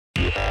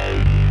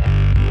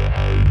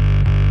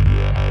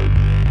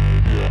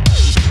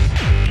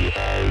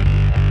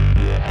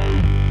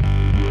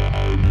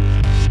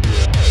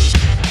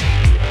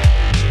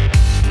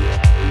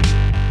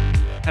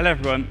Hello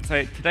everyone.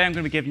 So today I'm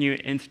going to be giving you an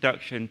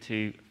introduction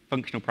to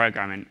functional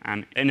programming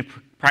and in a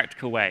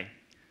practical way.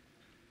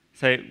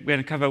 So we're going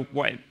to cover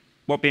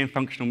what being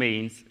functional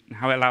means and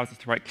how it allows us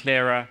to write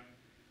clearer,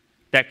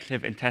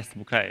 declarative and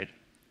testable code.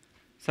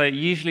 So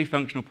usually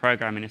functional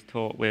programming is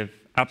taught with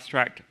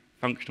abstract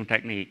functional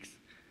techniques.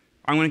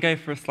 I'm going to go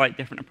for a slightly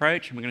different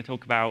approach, and we're going to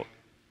talk about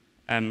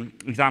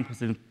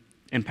examples of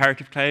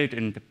imperative code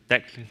and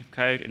declarative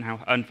code and how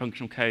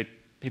unfunctional code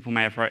people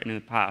may have written in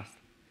the past,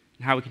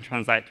 and how we can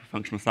translate to a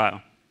functional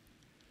style.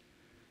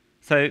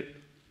 So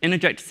in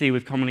Objective-C,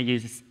 we've commonly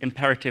used this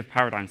imperative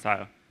paradigm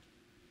style.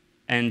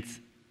 And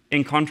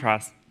in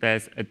contrast,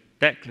 there's a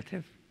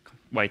declarative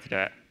way to do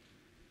it.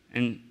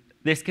 And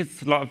this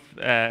gives us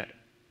a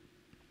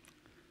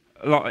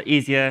lot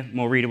easier,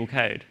 more readable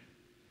code.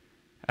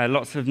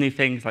 Lots of new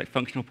things like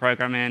functional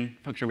programming,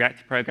 functional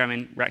reactive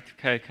programming, reactive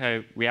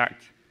code,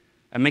 React,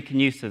 are making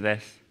use of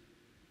this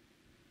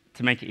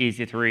to make it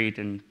easier to read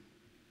and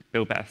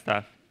build better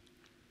stuff.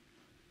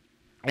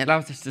 It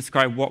allows us to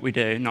describe what we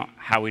do, not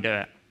how we do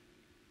it.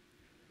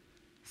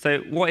 So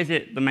what is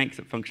it that makes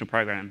up functional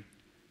programming?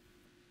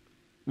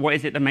 What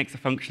is it that makes a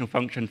functional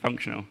function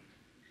functional?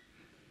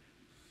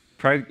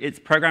 It's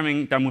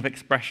programming done with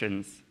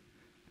expressions.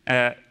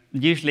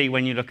 Usually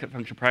when you look at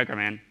functional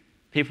programming,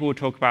 people will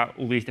talk about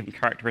all these different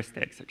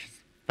characteristics, such as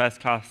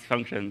first-class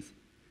functions,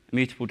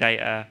 immutable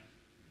data,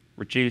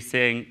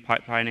 reducing,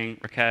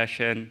 pipelining,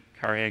 recursion,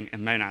 currying,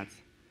 and monads.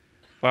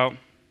 Well,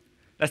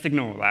 let's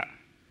ignore all that.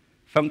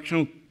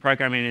 Functional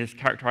programming is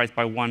characterized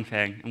by one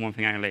thing and one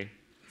thing only: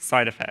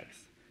 side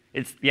effects.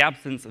 It's the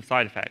absence of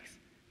side effects.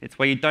 It's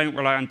where you don't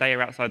rely on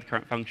data outside the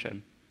current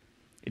function.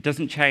 It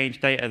doesn't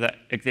change data that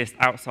exists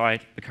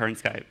outside the current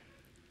scope.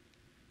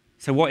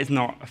 So what is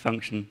not a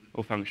function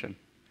or function?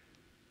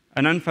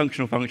 An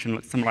unfunctional function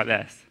looks something like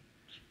this.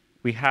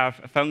 We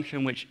have a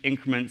function which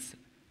increments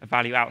a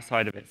value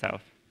outside of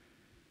itself,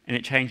 and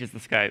it changes the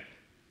scope.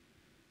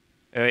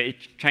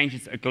 It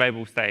changes a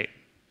global state,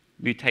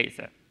 mutates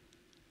it.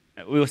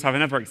 We also have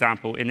another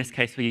example. In this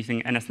case, we're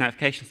using NS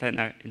notification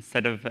center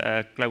instead of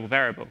a global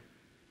variable.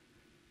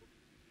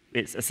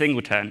 It's a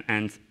singleton,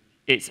 and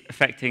it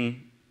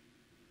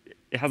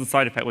has a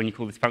side effect when you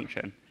call this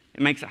function.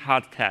 It makes it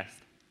hard to test.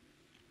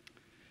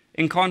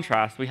 In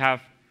contrast, we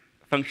have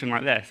a function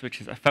like this,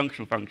 which is a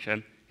functional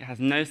function. It has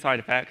no side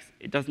effects.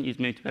 It doesn't use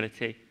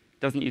mutability. It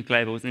doesn't use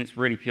globals, and it's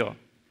really pure.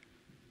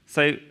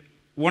 So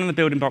one of the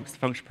building blocks of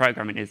functional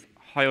programming is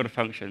high-order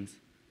functions.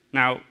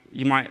 Now,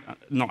 you might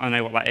not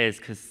know what that is,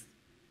 because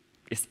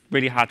it's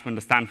really hard to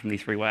understand from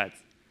these three words.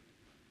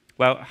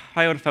 Well, a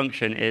high-order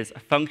function is a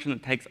function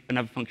that takes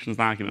another function as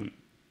an argument,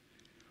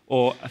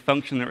 or a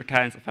function that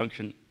returns a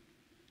function.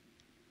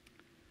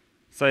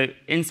 So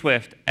in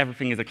Swift,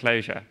 everything is a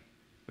closure,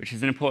 which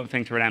is an important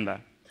thing to remember.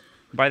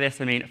 By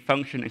this, I mean a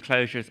function and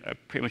closures are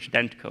pretty much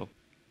identical.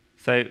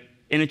 So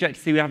in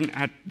Objective-C, we haven't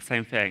had the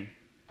same thing.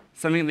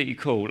 Something that you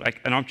call, like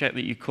an object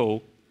that you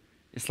call,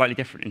 is slightly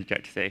different in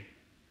Objective-C.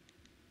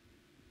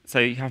 So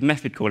you have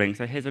method calling.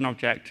 So here's an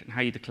object and how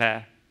you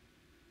declare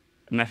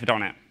a method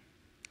on it.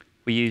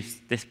 We use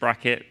this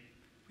bracket,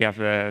 we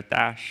have a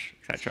dash,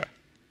 etc.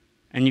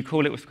 And you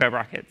call it with square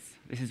brackets.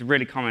 This is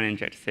really common in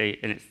Objective-C,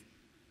 and it's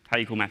how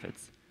you call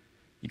methods.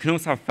 You can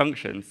also have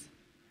functions,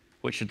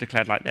 which are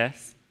declared like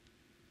this.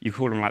 You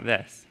call them like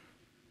this.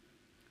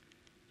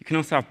 You can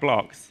also have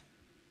blocks.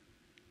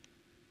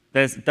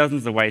 There's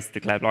dozens of ways to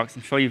declare blocks.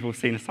 I'm sure you've all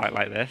seen a site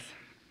like this.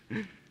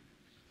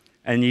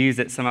 And you use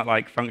it somewhat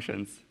like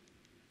functions.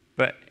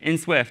 But in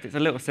Swift, it's a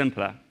little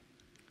simpler.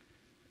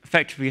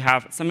 Effectively, you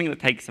have something that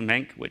takes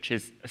something, which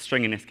is a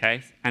string in this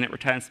case, and it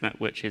returns something,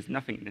 which is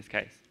nothing in this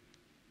case.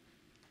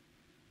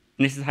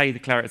 And this is how you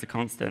declare it as a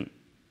constant.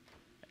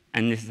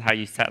 And this is how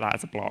you set that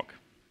as a block.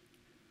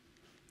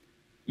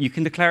 You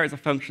can declare it as a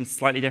function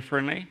slightly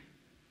differently.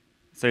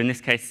 So in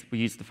this case, we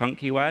use the func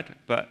keyword,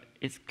 but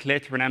it's clear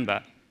to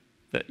remember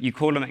that you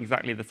call them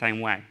exactly the same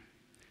way.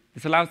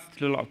 This allows us to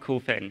do a lot of cool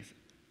things.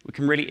 We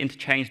can really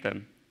interchange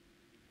them.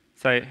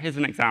 So here's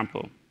an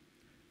example.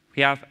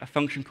 We have a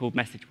function called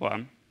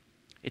message1.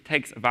 It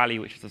takes a value,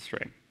 which is a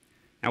string.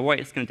 Now what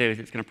it's going to do is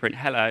it's going to print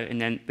hello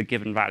and then the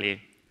given value.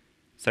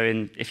 So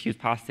if you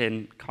passed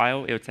in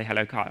Kyle, it would say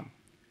hello, Kyle.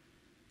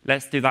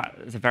 Let's do that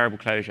as a variable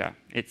closure.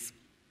 It's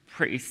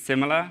pretty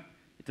similar.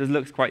 It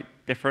looks quite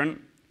different,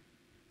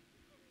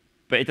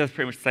 but it does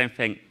pretty much the same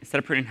thing. Instead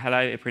of printing hello,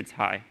 it prints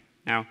hi.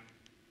 Now,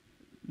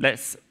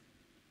 let's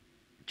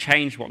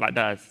change what that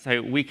does.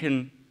 So we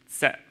can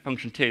set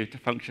function 2 to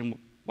function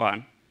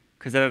 1,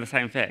 because they're the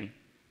same thing. And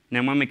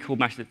then when we call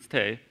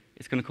methods2,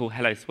 it's going to call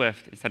hello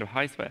Swift instead of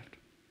hi Swift.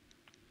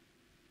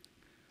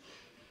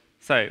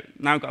 So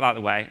now we've got that out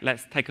of the way,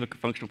 let's take a look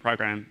at functional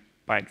programming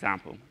by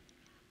example.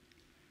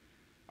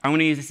 I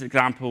want to use this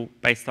example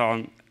based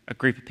on a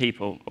group of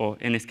people, or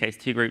in this case,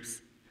 2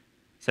 groups.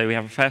 So we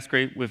have a first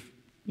group with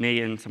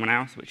me and someone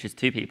else, which is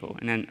 2 people,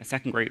 and then a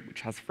second group,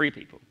 which has 3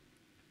 people.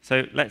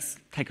 So let's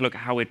take a look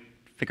at how we'd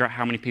figure out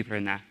how many people are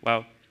in there.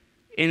 Well,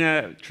 in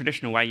a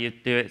traditional way,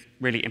 you'd do it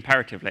really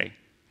imperatively,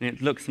 and it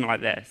looks something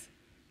like this.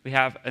 We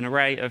have an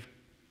array of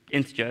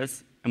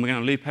integers, and we're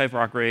going to loop over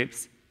our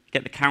groups,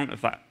 get the count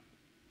of that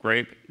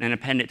group, then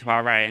append it to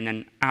our array, and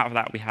then out of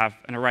that we have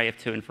an array of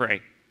 2 and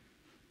 3.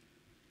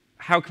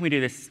 How can we do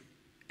this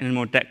in a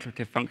more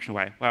declarative functional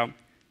way? Well,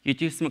 you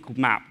do something called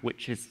map,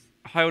 which is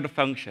a high-order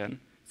function,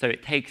 so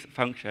it takes a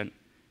function,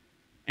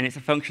 and it's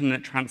a function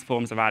that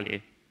transforms a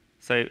value.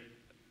 So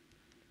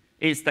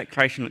its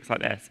declaration looks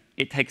like this.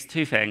 It takes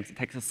 2 things. It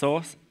takes a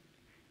source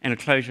and a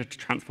closure to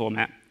transform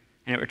it,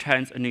 and it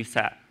returns a new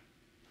set.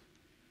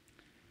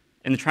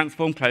 And the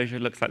transform closure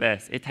looks like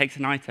this. It takes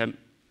an item,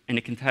 and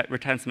it can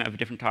return something of a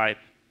different type.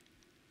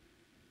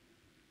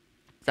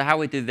 So how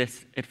we do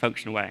this in a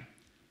functional way?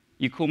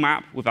 You call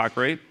map with our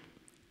group,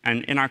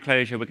 and in our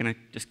closure, we're going to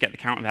just get the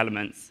count of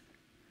elements.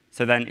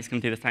 So then it's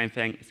going to do the same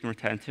thing. It's going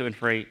to return 2 and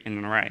 3 in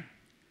an array.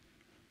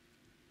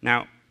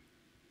 Now,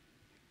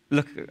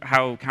 look at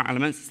how count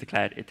elements is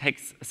declared. It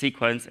takes a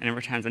sequence, and it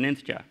returns an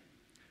integer.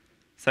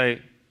 So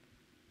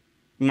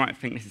you might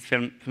think this is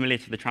familiar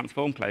to the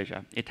transform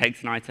closure. It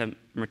takes an item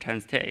and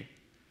returns t.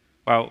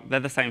 Well, they're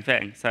the same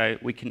thing, so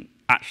we can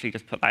actually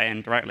just put that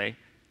in directly.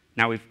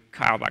 Now we've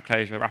cut out that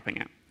closure, wrapping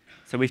it.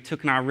 So we've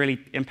taken our really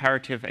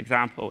imperative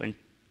example and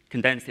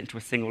condensed it into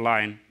a single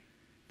line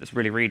that's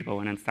really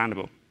readable and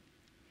understandable.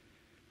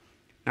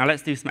 Now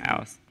let's do something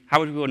else. How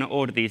would we want to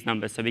order these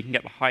numbers so we can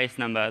get the highest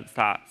number at the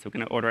start? So we're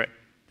going to order it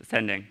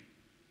descending.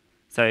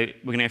 So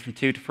we're going to go from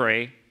 2 to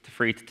 3 to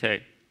 3 to 2.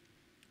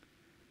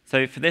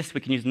 So for this,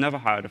 we can use another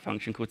higher order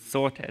function called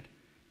sorted.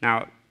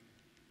 Now,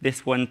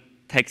 this one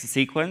takes a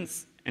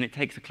sequence, and it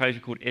takes a closure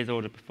called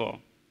isOrderedBefore.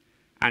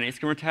 And it's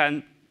going to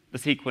return the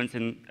sequence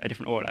in a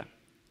different order,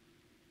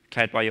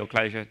 declared by your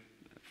closure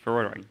for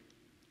ordering.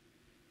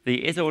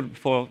 The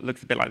isOrderedBefore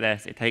looks a bit like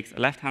this. It takes a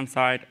left-hand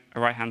side, a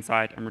right-hand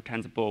side, and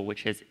returns a ball,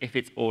 which is if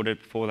it's ordered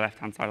before the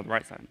left-hand side or the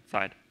right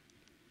side.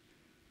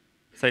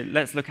 So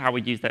let's look at how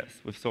we use this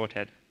with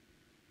sorted.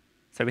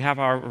 So we have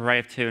our array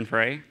of 2 and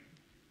 3.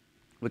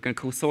 We're going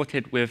to call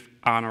sorted with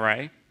an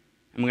array,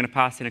 and we're going to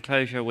pass in a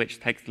closure which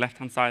takes the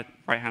left-hand side,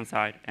 right-hand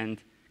side, and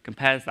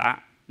compares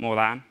that, more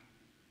than,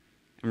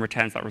 and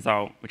returns that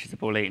result, which is a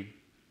boolean.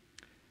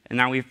 And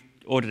now we've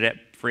ordered it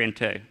 3 and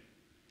 2.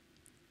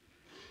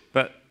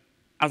 But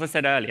as I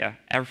said earlier,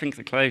 everything's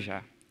a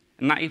closure,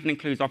 and that even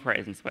includes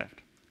operators in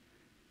Swift.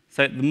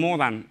 So the more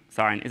than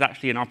sign is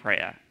actually an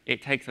operator.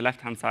 It takes a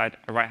left-hand side,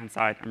 a right-hand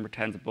side, and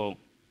returns a bool.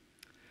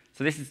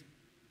 So this is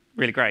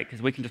really great,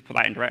 because we can just put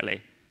that in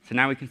directly. So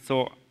now we can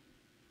sort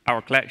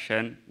our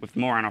collection with the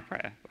more than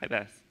operator, like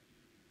this.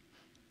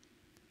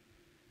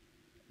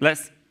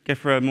 Let's go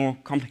for a more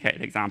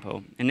complicated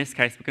example. In this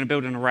case, we're going to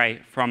build an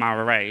array from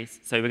our arrays.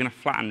 So we're going to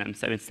flatten them.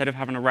 So instead of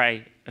having an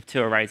array of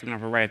 2 arrays, we're going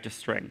to have an array of just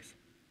strings.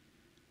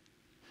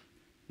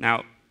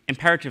 Now,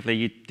 imperatively,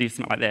 you'd do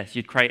something like this.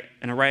 You'd create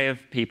an array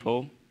of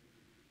people,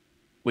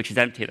 which is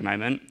empty at the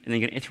moment, and then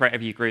you're going to iterate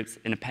over your groups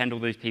and append all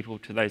those people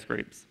to those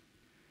groups.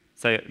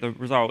 So the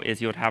result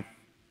is you would have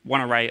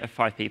one array of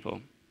 5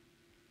 people.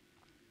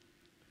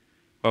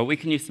 Well, we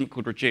can use something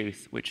called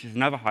reduce, which is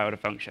another high-order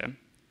function.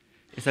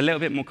 It's a little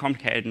bit more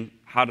complicated and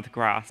harder to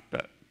grasp,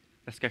 but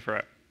let's go through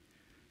it.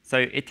 So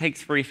it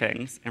takes 3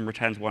 things and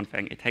returns 1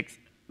 thing. It takes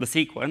the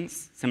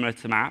sequence, similar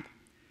to map.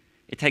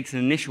 It takes an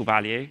initial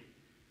value,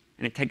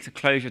 and it takes a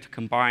closure to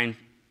combine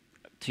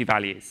 2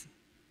 values.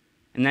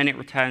 And then it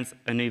returns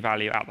a new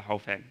value out of the whole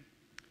thing.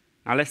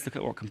 Now let's look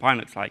at what combine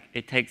looks like.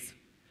 It takes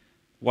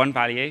 1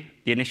 value,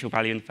 the initial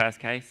value in the first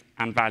case,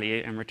 and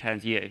value, and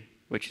returns u,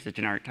 which is a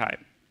generic type.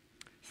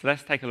 So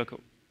let's take a look at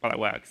how that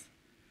works.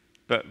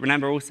 But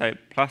remember also,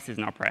 plus is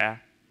an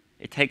operator.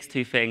 It takes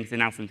 2 things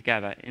and adds them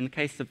together. In the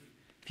case of,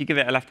 if you give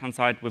it a left-hand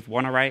side with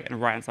 1 array and a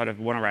right-hand side of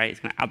 1 array,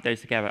 it's going to add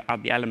those together,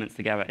 add the elements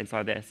together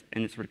inside this,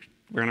 and we're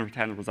going to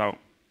return the result.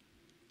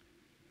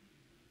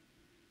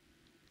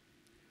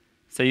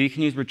 So you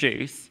can use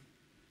reduce,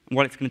 and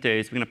what it's going to do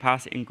is we're going to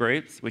pass it in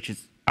groups, which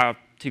is our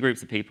 2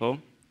 groups of people.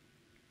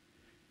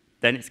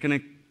 Then it's going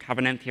to have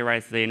an empty array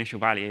as the initial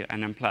value,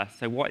 and then plus.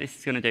 So what this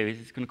is going to do is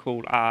it's going to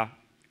call our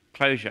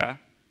closure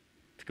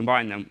to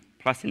combine them,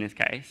 plus in this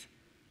case,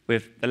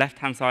 with the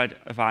left-hand side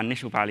of our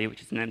initial value,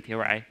 which is an empty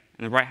array,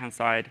 and the right-hand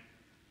side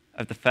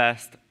of the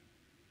first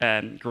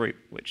group,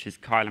 which is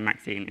Kyle and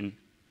Maxine in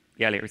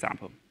the earlier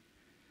example.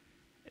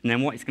 And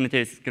then what it's going to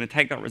do is it's going to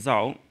take that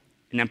result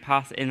and then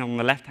pass it in on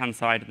the left-hand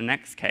side of the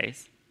next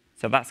case.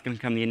 So that's going to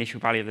become the initial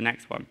value of the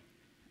next one.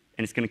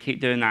 And it's going to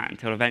keep doing that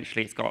until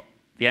eventually it's got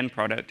the end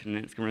product, and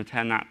then it's going to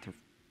return that to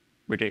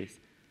reduce.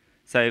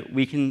 So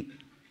we can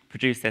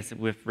produce this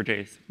with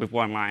reduce, with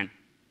 1 line.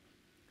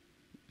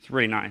 It's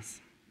really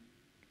nice.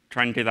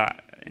 Try and do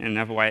that in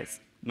another way. It's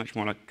much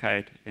more like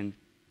code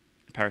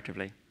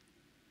imperatively.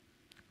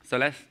 So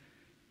let's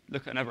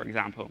look at another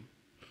example.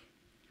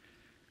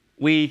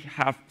 We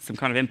have some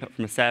kind of input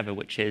from a server,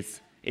 which is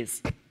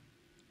it's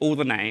all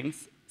the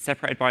names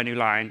separated by a new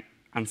line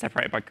and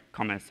separated by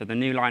commas. So the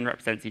new line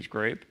represents each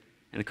group,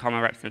 and the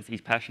comma represents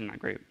each person in that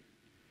group.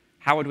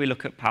 How would we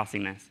look at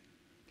passing this?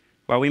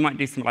 Well, we might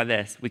do something like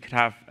this. We could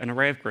have an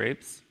array of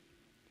groups.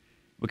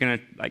 We're going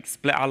to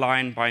split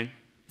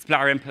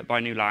our input by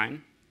a new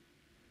line,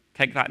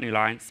 take that new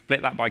line,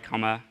 split that by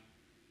comma,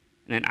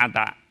 and then add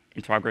that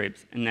into our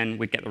groups, and then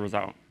we'd get the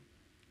result,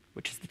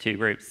 which is the two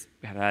groups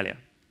we had earlier.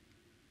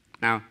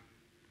 Now,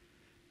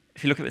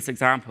 if you look at this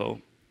example,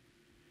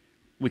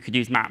 we could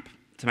use map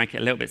to make it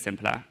a little bit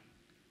simpler.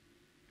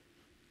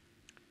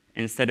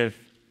 Instead of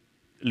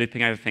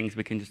looping over things,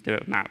 we can just do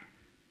it with map.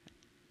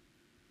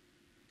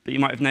 But you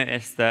might have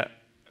noticed that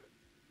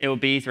it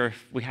would be easier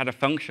if we had a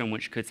function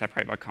which could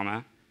separate by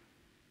comma,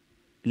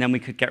 and then we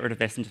could get rid of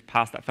this and just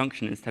pass that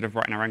function instead of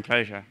writing our own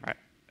closure, right?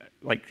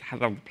 Like how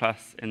the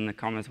plus in the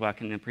commas work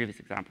in the previous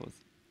examples.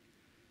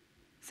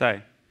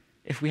 So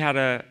if we had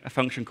a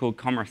function called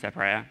comma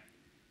separator,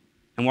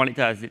 and what it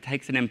does is it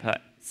takes an input,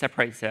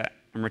 separates it,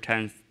 and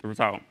returns the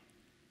result.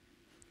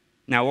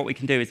 Now what we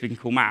can do is we can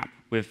call map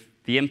with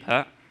the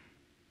input,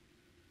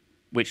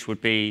 which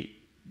would be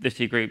the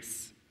two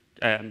groups,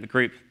 the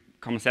group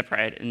comma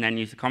separated, and then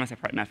use the comma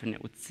separate method, and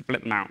it would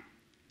split them out.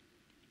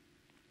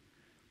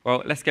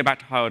 Well, let's go back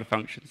to higher order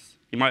functions.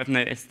 You might have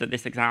noticed that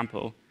this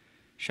example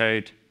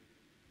showed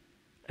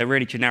a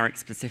really generic,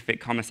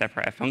 specific comma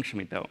separator function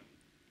we built.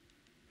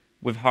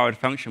 With higher order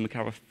function, we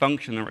can have a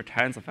function that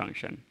returns a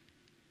function.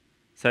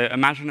 So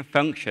imagine a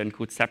function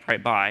called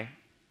separate by.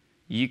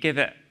 You give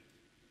it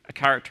a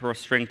character or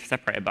string to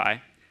separate it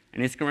by,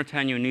 and it's going to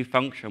return you a new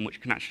function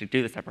which can actually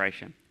do the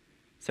separation.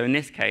 So in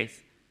this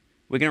case,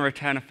 we're going to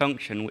return a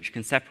function which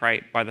can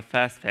separate by the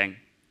first thing.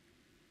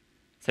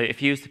 So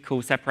if you use to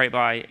call separate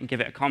by and give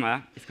it a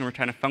comma, it's going to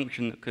return a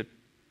function that could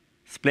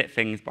split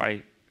things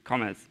by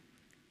commas.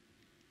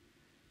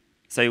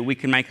 So we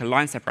can make a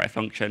line separator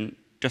function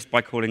just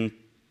by calling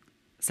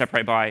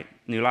separate by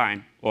new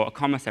line, or a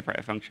comma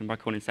separator function by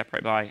calling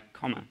separate by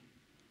comma.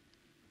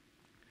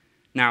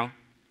 Now,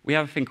 we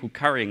have a thing called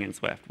currying in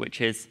Swift,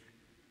 which is,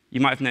 you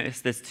might have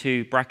noticed there's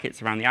two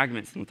brackets around the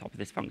arguments on the top of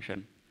this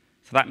function.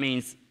 So that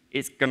means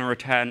it's going to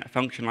return a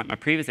function like my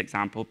previous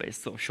example, but it's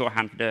sort of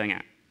shorthand for doing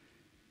it.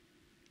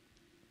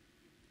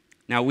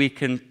 Now we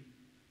can,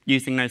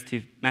 using those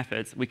two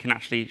methods, we can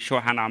actually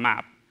shorthand our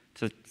map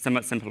to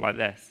somewhat simple like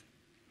this.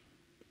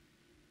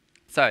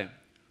 So,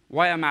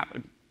 why are map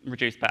and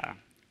reduce better?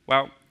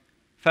 Well,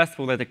 first of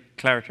all, they're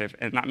declarative,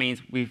 and that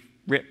means we've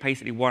written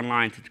basically one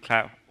line to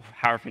declare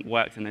how everything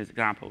works in those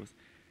examples.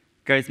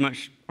 It goes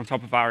much on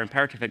top of our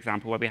imperative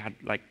example where we had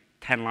like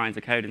 10 lines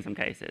of code in some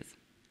cases.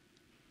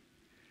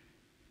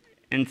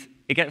 And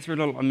it gets rid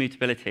of a lot of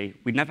mutability.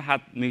 We never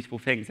had mutable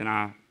things in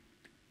our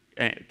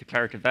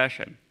declarative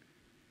version.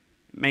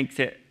 It makes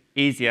it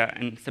easier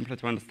and simpler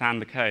to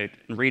understand the code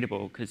and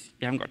readable because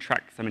you haven't got to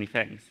track so many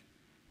things.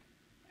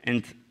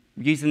 And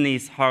using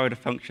these higher order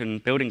function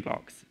building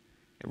blocks,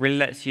 it really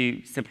lets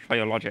you simplify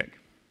your logic.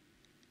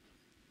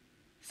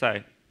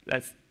 So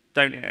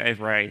don't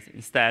overraise.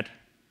 Instead,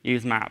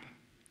 use map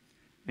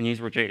and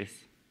use reduce.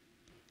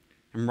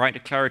 And write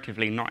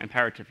declaratively, not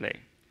imperatively.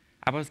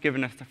 Apple's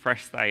given us a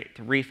fresh slate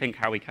to rethink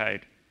how we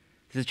code.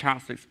 There's a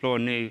chance to explore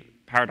new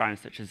paradigms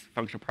such as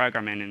functional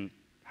programming and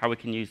how we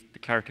can use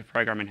declarative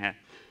programming here.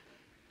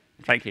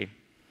 Thank you.